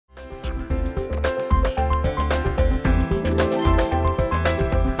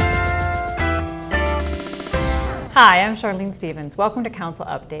Hi, I'm Charlene Stevens. Welcome to Council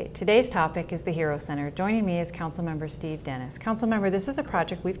Update. Today's topic is the Hero Center. Joining me is Councilmember Steve Dennis. Councilmember, this is a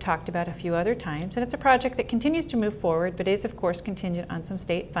project we've talked about a few other times, and it's a project that continues to move forward, but is of course contingent on some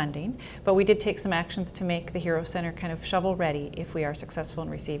state funding. But we did take some actions to make the Hero Center kind of shovel ready if we are successful in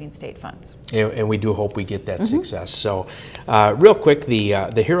receiving state funds. And we do hope we get that success. So real quick,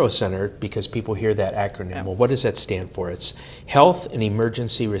 the Hero Center, because people hear that acronym, well, what does that stand for? It's Health and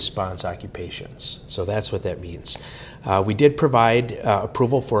Emergency Response Occupations. So that's what that means. We did provide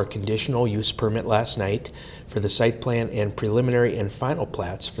approval for a conditional use permit last night for the site plan and preliminary and final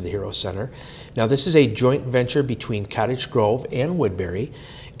plats for the Hero Center. Now this is a joint venture between Cottage Grove and Woodbury,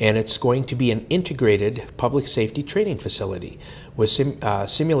 and it's going to be an integrated public safety training facility with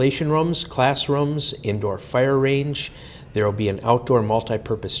simulation rooms, classrooms, indoor fire range. There will be an outdoor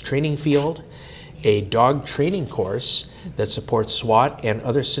multi-purpose training field, a dog training course that supports SWAT and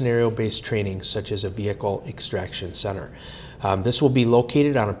other scenario-based training such as a vehicle extraction center. This will be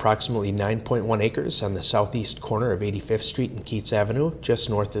located on approximately 9.1 acres on the southeast corner of 85th Street and Keats Avenue, just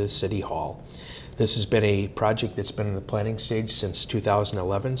north of the City Hall. This has been a project that's been in the planning stage since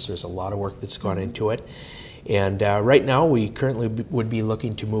 2011, so there's a lot of work that's gone into it. And right now we currently would be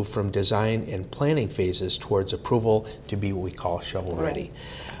looking to move from design and planning phases towards approval to be what we call shovel ready.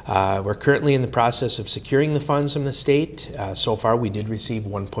 We're currently in the process of securing the funds from the state. So far we did receive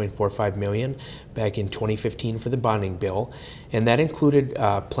 $1.45 million back in 2015 for the bonding bill, and that included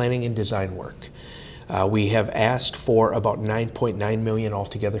planning and design work. We have asked for about $9.9 million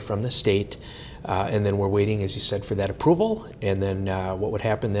altogether from the state. And then we're waiting, as you said, for that approval. And then what would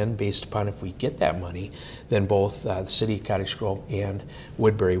happen then, based upon if we get that money, then both the city of Cottage Grove and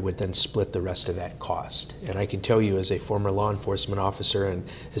Woodbury would then split the rest of that cost. And I can tell you, as a former law enforcement officer, and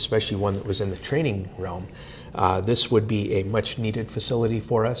especially one that was in the training realm, this would be a much needed facility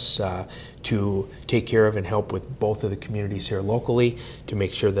for us to take care of and help with both of the communities here locally, to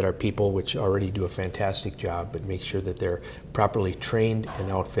make sure that our people, which already do a fantastic job, but make sure that they're properly trained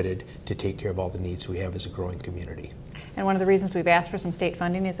and outfitted to take care of all the needs we have as a growing community. And one of the reasons we've asked for some state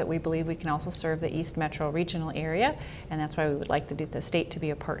funding is that we believe we can also serve the East Metro regional area, and that's why we would like the state to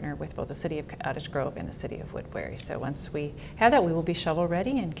be a partner with both the city of Cottage Grove and the city of Woodbury. So once we have that, we will be shovel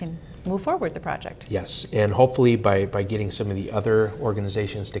ready and can move forward with the project. Yes, and hopefully by getting some of the other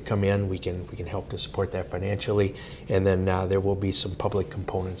organizations to come in, we can help to support that financially, and then there will be some public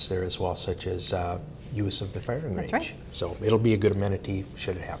components there as well, such as use of the firing range. Right. So it'll be a good amenity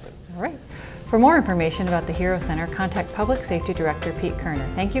should it happen. All right. For more information about the Hero Center, contact Public Safety Director Pete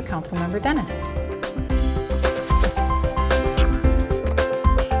Kerner. Thank you, Councilmember Dennis.